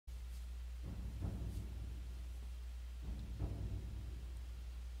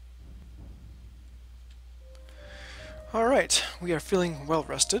Alright, we are feeling well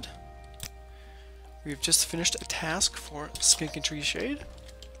rested. We've just finished a task for Skink and Tree Shade.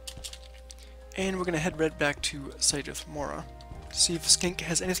 And we're going to head right back to Saedith Mora to see if Skink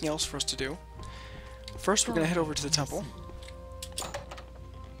has anything else for us to do. First, we're going to head over to the temple.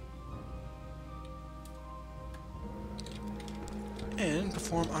 And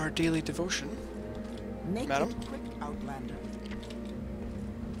perform our daily devotion. Madam? Quick, Outlander.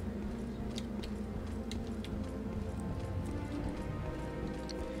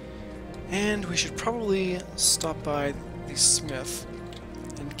 And we should probably stop by the smith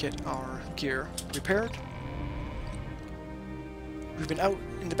and get our gear repaired. We've been out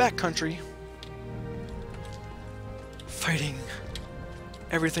in the backcountry fighting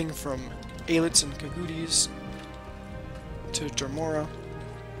everything from Aelits and Kagudis to Dermora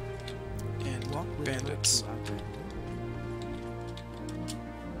and bandits.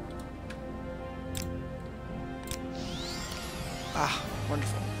 Ah,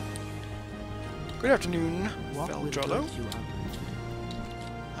 wonderful. Good afternoon, Feldrello.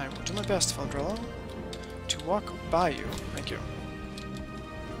 I will do my best, Feldrello, to walk by you. Thank you.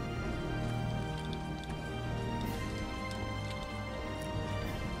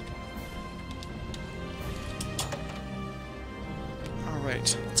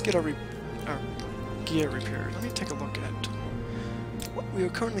 Alright, let's get our gear repaired. Let me take a look at what we are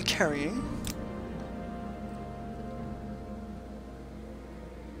currently carrying.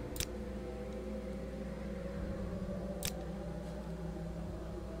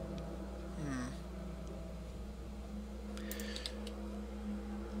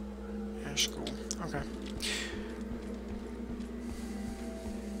 School. Okay.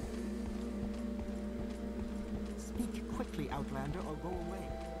 Speak quickly, Outlander, or go away.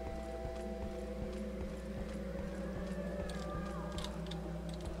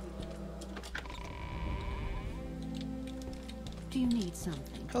 Do you need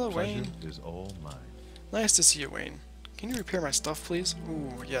something? Hello, Wayne. Pleasure is all mine. Nice to see you, Wayne. Can you repair my stuff, please?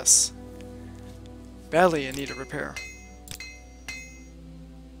 Ooh, yes. Badly in need of repair.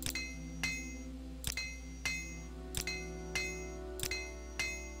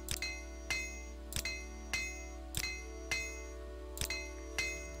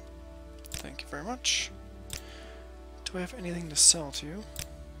 Thank you very much. Do I have anything to sell to you?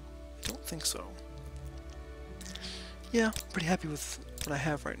 I don't think so. Yeah, I'm pretty happy with what I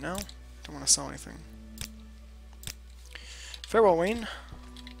have right now. Don't want to sell anything. Farewell, Wayne.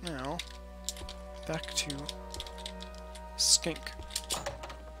 Now, back to Skink.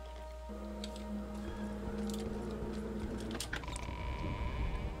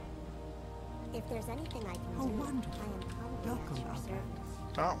 If there's anything I can Oh, do, wonderful. I am humbly Welcome, at your Outlander. service.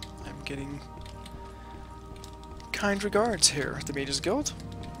 Oh, I'm getting kind regards here at the Mages Guild.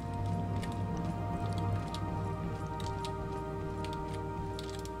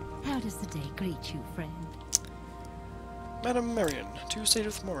 How does the day greet you, friend? Madam Marion, to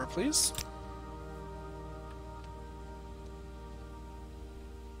Saedith Mora, please.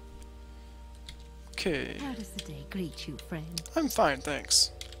 Okay. How does the day greet you, friend? I'm fine,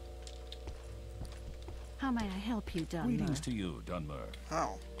 thanks. How may I help you, Dunmer? Greetings to you, Dunmer.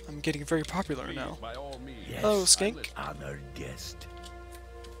 Wow, I'm getting very popular now. By all means. Hello, Skink. Honored guest.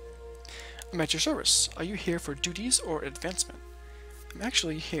 I'm at your service. Are you here for duties or advancement? I'm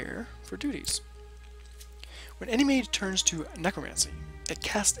actually here for duties. When any mage turns to necromancy, it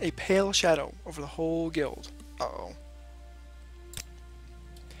casts a pale shadow over the whole guild. Uh-oh.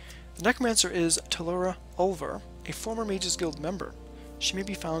 The necromancer is Talora Ulver, a former Mages Guild member. She may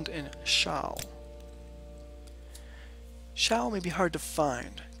be found in Shal. Shal may be hard to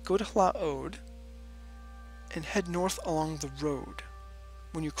find. Go to Laevus and head north along the road.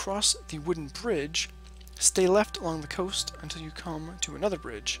 When you cross the wooden bridge, stay left along the coast until you come to another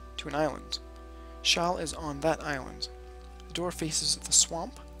bridge, to an island. Shal is on that island. The door faces the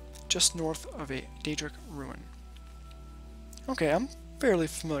swamp, just north of a Daedric ruin. Okay, I'm fairly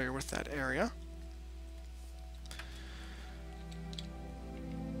familiar with that area.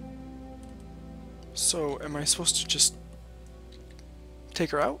 So, am I supposed to just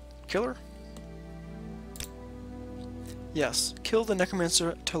take her out? Kill her? Yes, kill the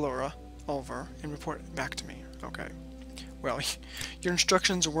necromancer Talora Ulver and report it back to me. Okay. Well, your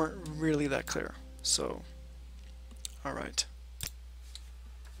instructions weren't really that clear, so... Alright.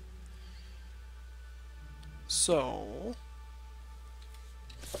 So...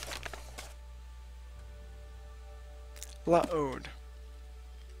 Laevus.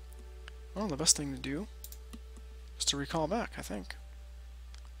 Well, the best thing to do is to recall back, I think.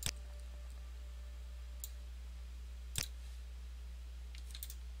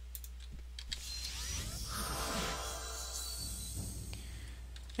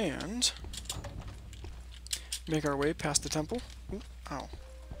 And make our way past the temple. Ooh, ow.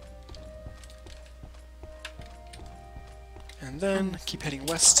 And then keep heading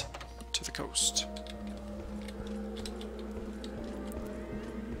west to the coast.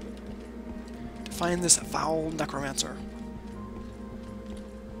 To find this foul necromancer.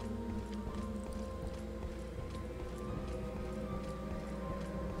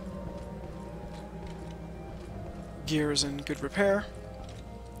 Gear is in good repair.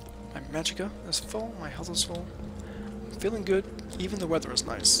 My magicka is full, my health is full. I'm feeling good, even the weather is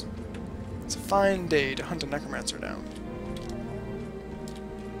nice. It's a fine day to hunt a necromancer down.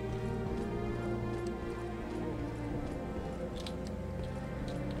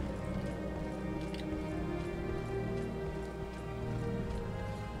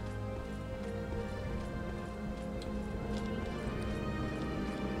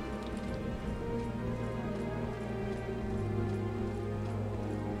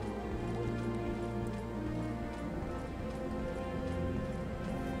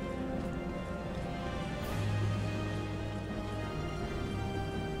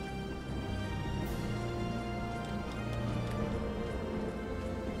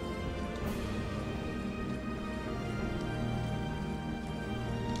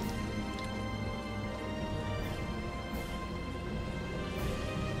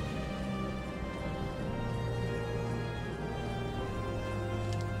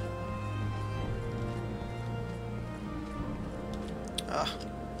 Ah.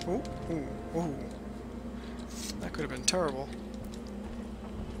 Ooh, ooh, ooh. That could have been terrible.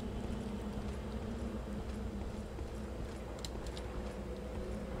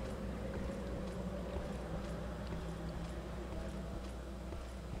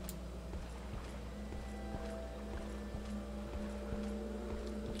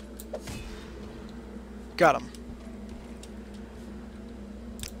 Got him.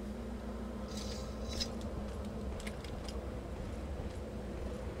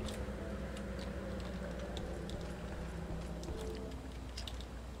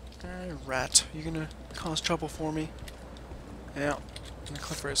 Rat, you gonna cause trouble for me? Yeah, and a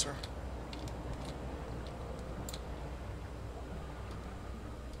cliff racer.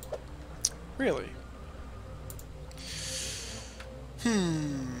 Really?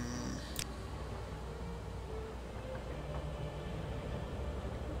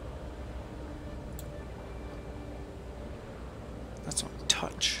 That's on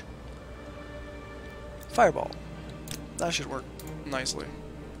touch. Fireball. That should work nicely.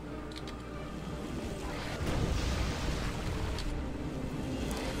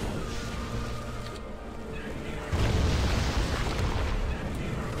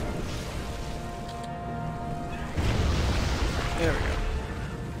 There we go.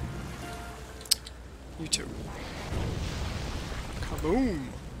 You too. Kaboom!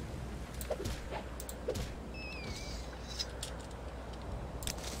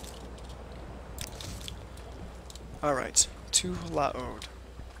 Alright, to Laevus.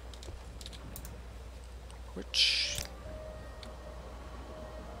 Which...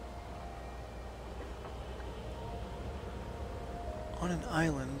 on an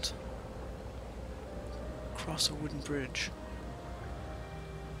island, across a wooden bridge.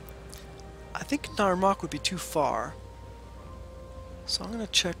 I think Narmak would be too far, so I'm gonna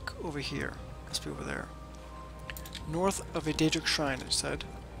check over here. Must be over there. North of a Daedric shrine, it said.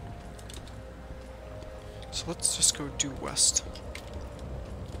 So let's just go due west.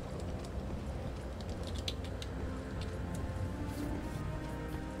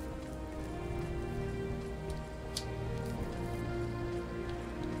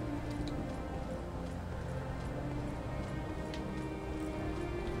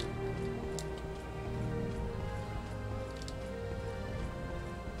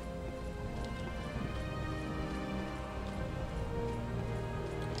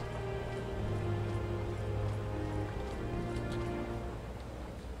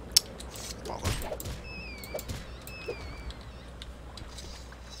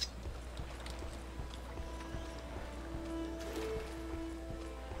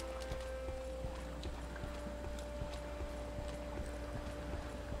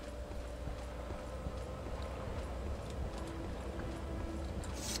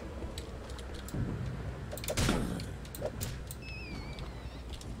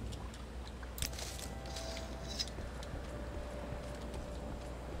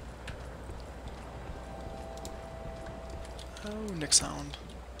 Oh, Nick sound.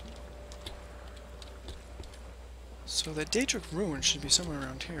 So the Daedric ruin should be somewhere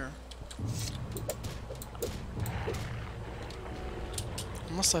around here.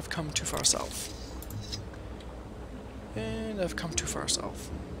 Unless I've come too far south. And I've come too far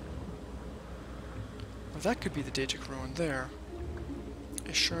south. Well, that could be the Dajic ruin there.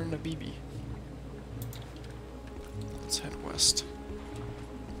 Ishur Nabibi. Let's head west.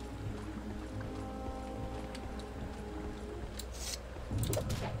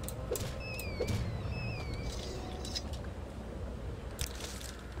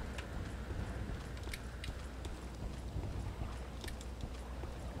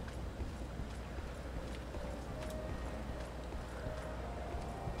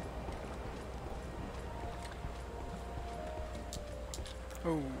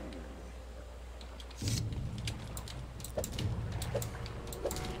 Oh.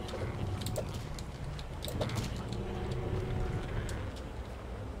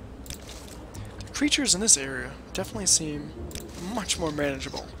 Creatures in this area definitely seem much more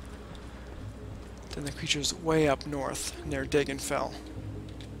manageable than the creatures way up north near Dagenfell.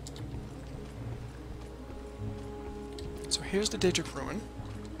 So here's the Daedric ruin.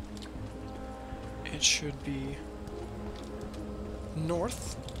 It should be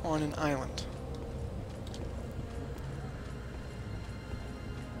north on an island.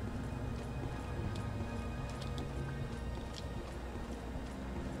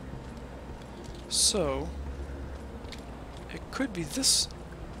 So, it could be this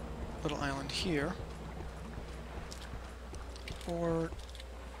little island here, or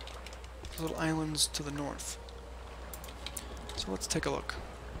the little islands to the north. So let's take a look.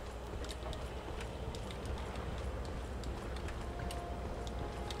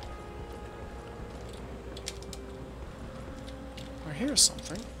 Well, here's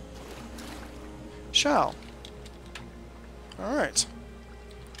something. Shall. Alright.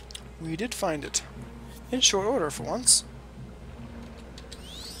 We did find it. In short order for once.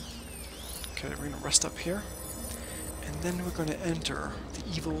 Okay, we're gonna rest up here. And then we're gonna enter the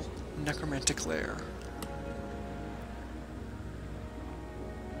evil necromantic lair.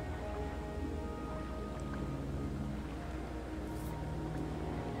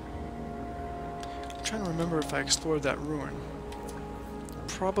 I'm trying to remember if I explored that ruin.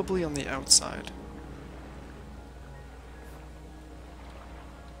 Probably on the outside.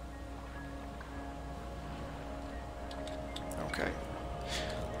 Okay.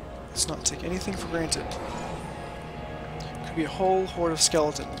 Let's not take anything for granted. Could be a whole horde of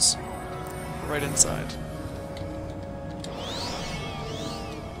skeletons right inside.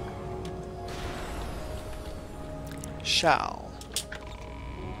 Shall.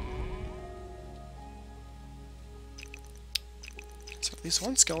 So at least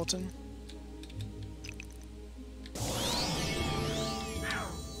one skeleton.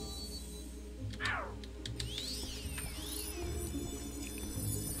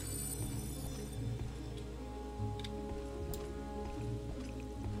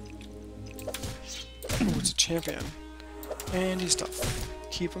 Ooh, it's a champion. Handy stuff.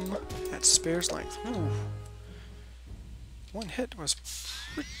 Keep him at spare's length. Ooh. One hit was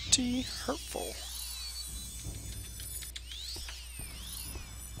pretty hurtful.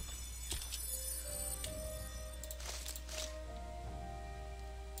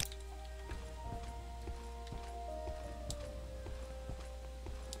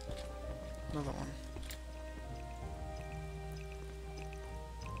 Another one.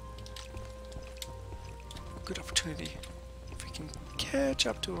 Good opportunity. If we can catch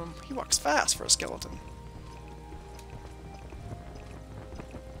up to him. He walks fast for a skeleton.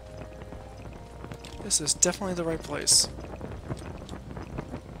 This is definitely the right place.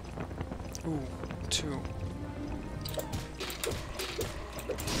 Ooh, two.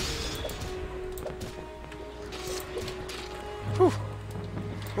 Whew.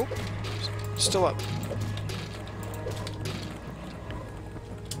 Oh, still up.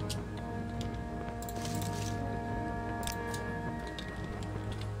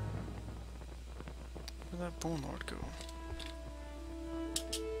 Where'd that Bone Lord go?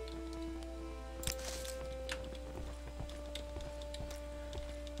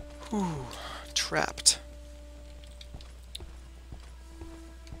 Ooh, trapped.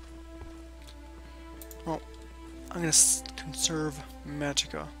 Well, I'm gonna conserve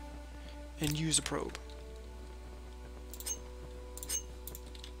magicka and use a probe.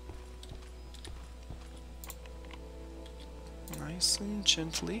 Nice and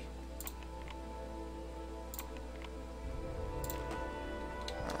gently.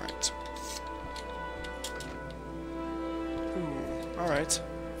 Alright. Ooh, alright.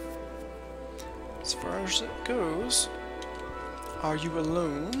 As far as it goes, are you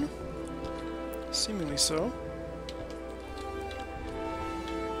alone? Seemingly so.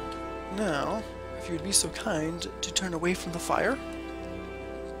 Now, if you would be so kind to turn away from the fire.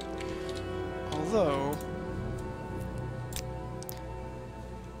 Although,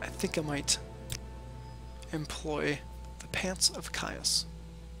 think I might employ the Pants of Caius.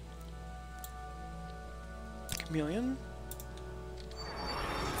 Chameleon.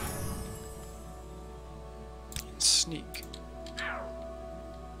 And Sneak.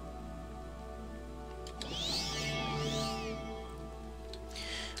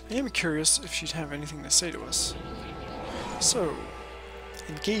 I am curious if she'd have anything to say to us. So,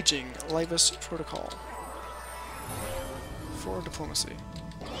 engaging Laevus Protocol for diplomacy.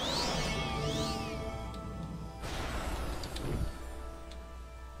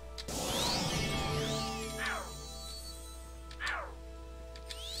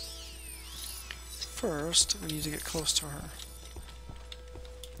 First, we need to get close to her.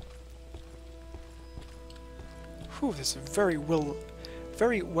 Whew, this is a very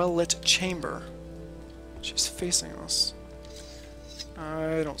well lit chamber. She's facing us.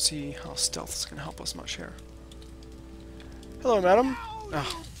 I don't see how stealth is going to help us much here. Hello, madam.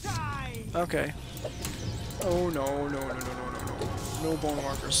 Oh. Okay. Oh no, no, no, no, no, no, no. No bone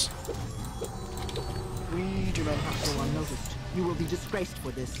markers. We do not have Go to. unnoticed. You will be disgraced for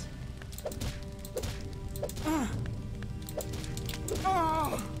this.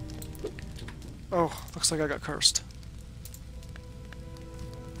 Oh, looks like I got cursed.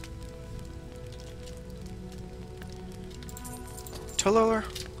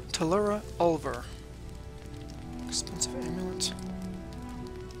 Talura Ulver. Expensive amulet.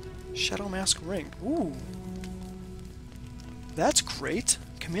 Shadow Mask Ring. Ooh. That's great.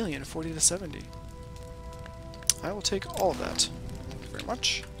 Chameleon, 40 to 70. I will take all of that. Thank you very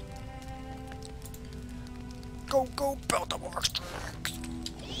much. Go, go, build up our strength.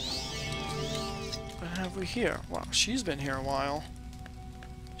 What have we here? Wow, she's been here a while.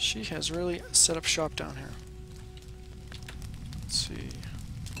 She has really set up shop down here. Let's see.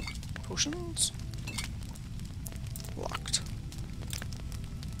 Potions? Locked.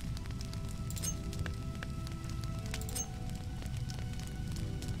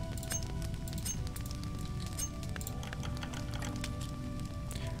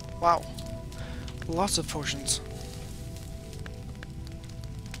 Wow. Lots of potions.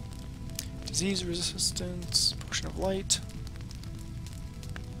 Disease resistance, potion of light.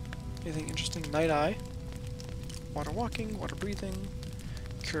 Anything interesting? Night eye. Water walking, water breathing.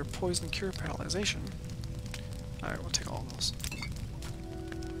 Cure poison, cure paralyzation. Alright, we'll take all of those.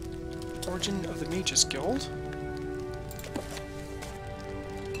 Origin of the Mages Guild.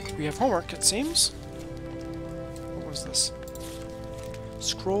 We have homework, it seems. What was this?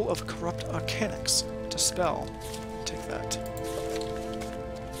 Scroll of Corrupt Arcanics. Dispel. Take that.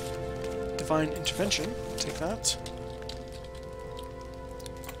 Divine Intervention. Take that.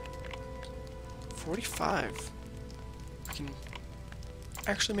 45. I can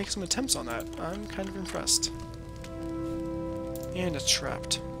actually make some attempts on that. I'm kind of impressed. And it's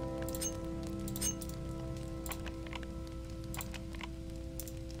trapped.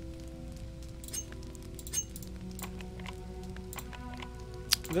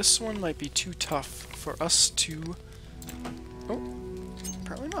 This one might be too tough for us to... Oh,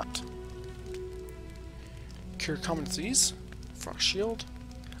 apparently not. Cure common disease. Frost shield.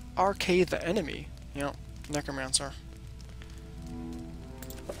 Arcade the enemy. Yep, necromancer.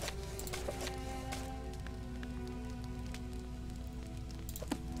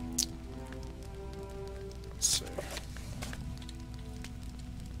 Let's see.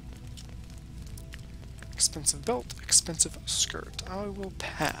 Expensive belt, expensive skirt. I will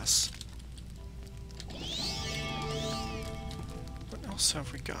pass. What else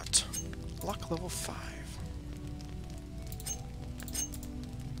have we got? Luck level 5.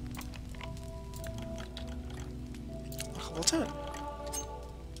 Luck level 10.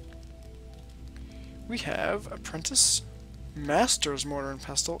 We have Apprentice, Master's Mortar and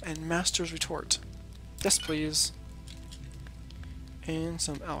Pestle, and Master's Retort. Yes, please. And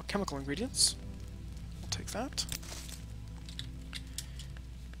some alchemical ingredients. Take that.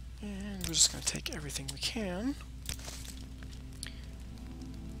 And we're just going to take everything we can.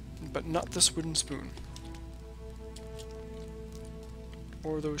 But not this wooden spoon.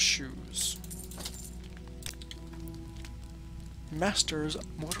 Or those shoes. Master's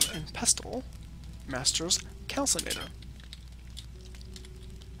Mortar and Pestle. Master's Calcinator.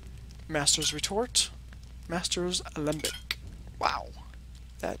 Master's Retort. Master's Alembic. Wow.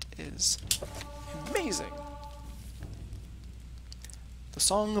 That is... amazing! The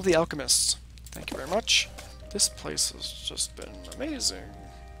Song of the Alchemists. Thank you very much. This place has just been amazing.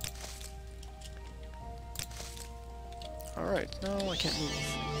 Alright, no, I can't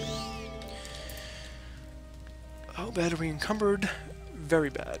move. How bad are we encumbered? Very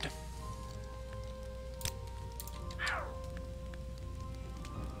bad.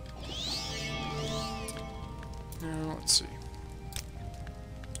 let's see.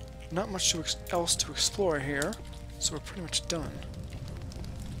 Not much else to explore here, so we're pretty much done.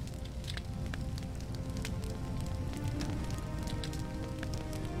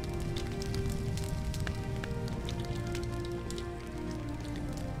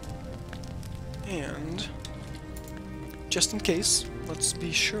 And just in case, let's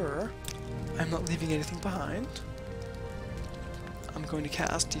be sure I'm not leaving anything behind. I'm going to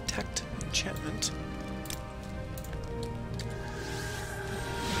cast Detect Enchantment.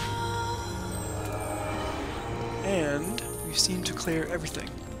 And we seem to clear everything.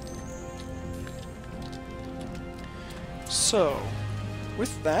 So,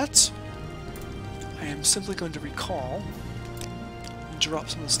 with that, I am simply going to recall and drop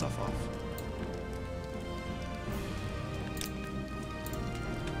some of the stuff off.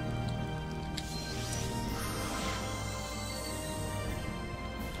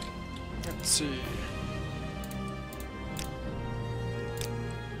 Let's see.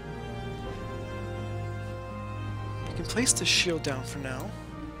 You can place the shield down for now.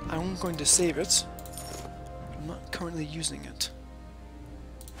 I'm going to save it. I'm not currently using it.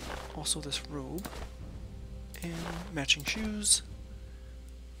 Also this robe. And matching shoes.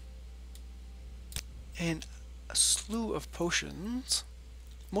 And a slew of potions.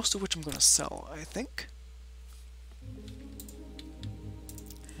 Most of which I'm going to sell, I think.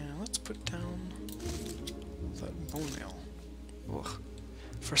 And let's put down that bone meal. Ugh.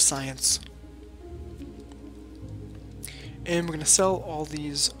 For science. And we're going to sell all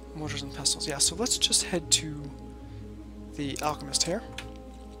these mortars and pestles. Yeah, so let's just head to the alchemist here.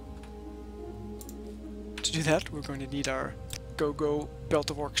 To do that, we're going to need our Go-Go Belt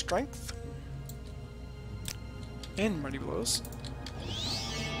of Orc Strength. And Mighty Blows.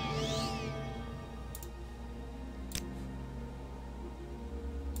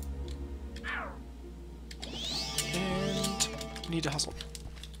 And we need to hustle.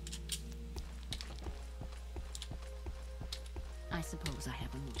 I suppose I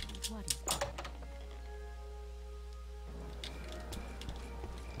have a movement. What is it?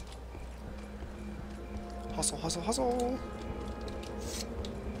 Hustle, hustle, hustle!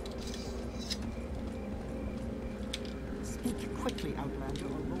 Speak quickly, Outlander, or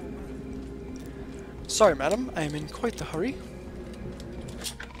roll away. Sorry, madam, I am in quite the hurry.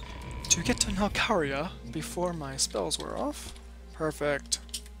 To get to Nalcaria before my spells wear off. Perfect.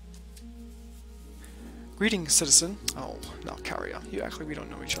 Greetings, citizen. Oh, Nalcaria. You act like we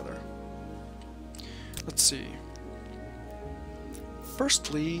don't know each other. Let's see.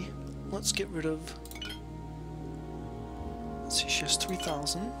 Firstly, let's get rid of... Let's see, she has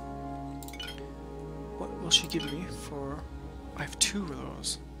 3,000. What will she give me for... I have 2 of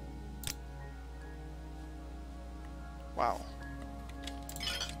those. Wow.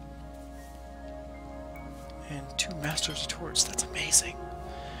 And 2 Masters of Torch. That's amazing.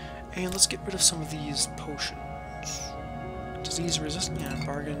 And let's get rid of some of these potions. Disease resistance, yeah,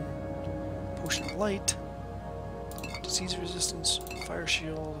 bargain. Potion of light. Disease resistance, fire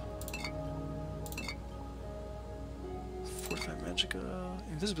shield. Fortified magicka.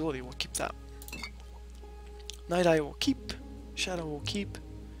 Invisibility, we'll keep that. Night Eye will keep. Shadow will keep.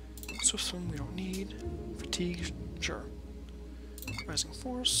 Swift Swim we don't need. Fatigue, sure. Rising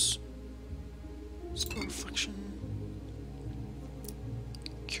Force. Spell Reflection.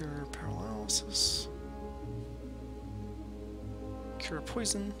 Cure Paralysis. Cure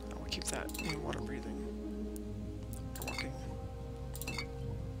Poison. I will keep that in water breathing. Or walking.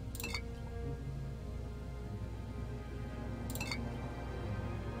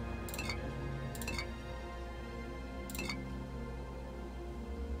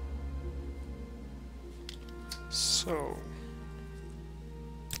 So...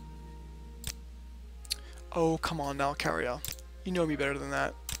 Oh, come on now, Caria. You know me better than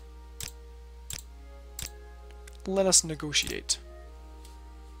that. Let us negotiate.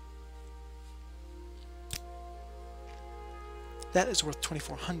 That is worth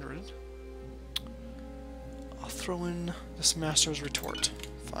 2,400. I'll throw in this Master's Retort.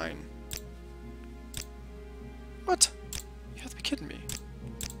 Fine. What? You have to be kidding me.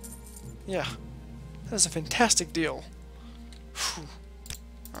 Yeah. That is a fantastic deal.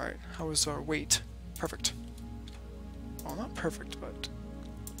 Alright, how is our weight? Perfect. Well, not perfect, but...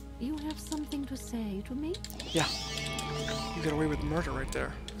 You have something to say to me? Yeah. You got away with murder right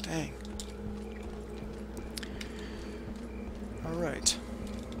there. Dang. Alright.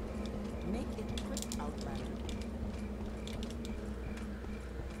 Make it quick, Outlander.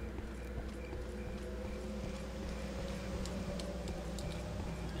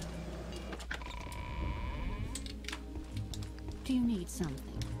 Do you need something?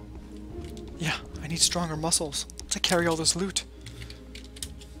 Yeah, I need stronger muscles. to carry all this loot.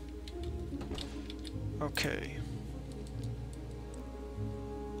 Okay.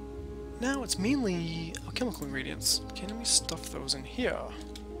 Now it's mainly alchemical ingredients. Can we stuff those in here?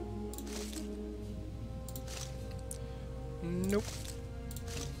 Nope.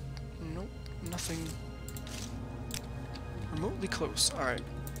 Nope. Nothing remotely close. Alright.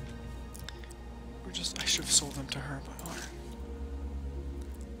 I should have sold them to her, but alright.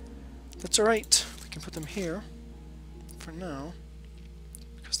 That's alright. We can put them here for now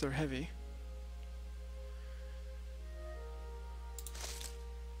because they're heavy.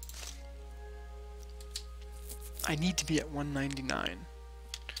 I need to be at 199.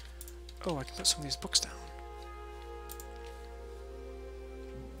 Oh, I can put some of these books down.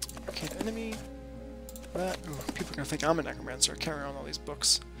 Arcane enemy. That. Ooh, people are gonna think I'm a necromancer. Carry on all these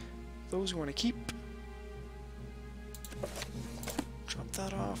books. Those we want to keep. Drop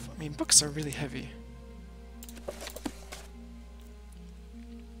that off. I mean, books are really heavy.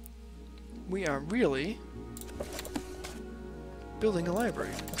 We are really building a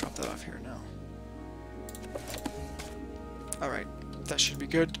library. Drop that off here now. Alright, that should be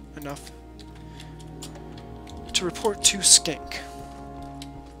good enough to report to Skink.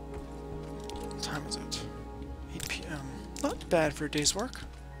 What time is it? 8 p.m. Not bad for a day's work.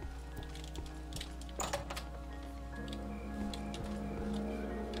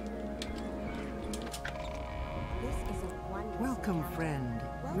 This is a wondrous Welcome, town. friend.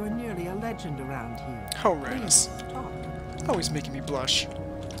 You're nearly a legend around here. How Ranus. Please, talk. Always making me blush.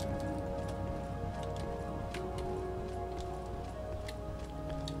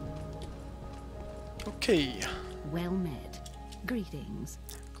 Okay. Well met. Greetings.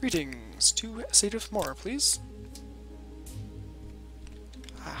 Greetings. 2 Satyrs more, please.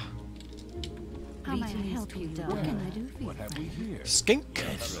 Ah. How may I help you, Doc? What can I do for you? What have we here? Skink.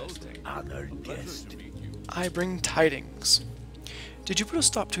 Honored guest. I bring tidings. Did you put a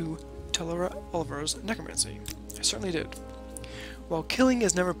stop to Telera Oliver's necromancy? I certainly did. While killing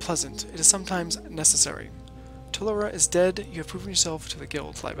is never pleasant, it is sometimes necessary. Telera is dead. You have proven yourself to the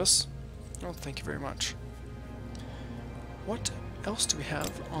guild, Laevus. Oh, thank you very much. What else do we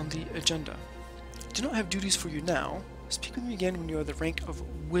have on the agenda? I do not have duties for you now. Speak with me again when you are the rank of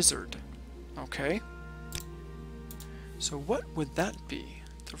wizard. Okay. So what would that be?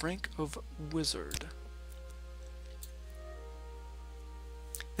 The rank of wizard.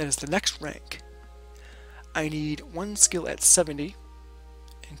 That is the next rank. I need 1 skill at 70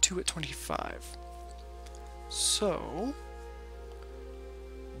 and 2 at 25. So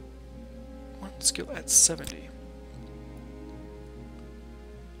 1 skill at 70.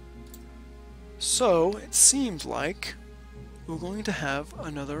 So it seems like we're going to have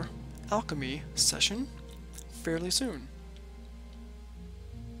another alchemy session fairly soon.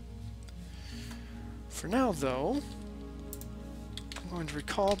 For now, though, I'm going to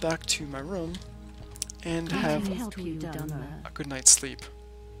recall back to my room and How have can I help you, Dunmer? a good night's sleep.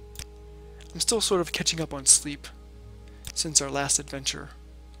 I'm still sort of catching up on sleep since our last adventure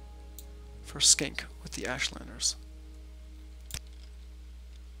for Skink with the Ashlanders.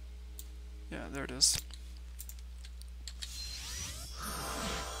 Yeah, there it is.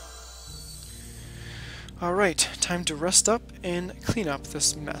 Alright, time to rest up and clean up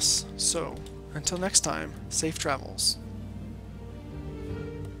this mess. So, until next time, safe travels.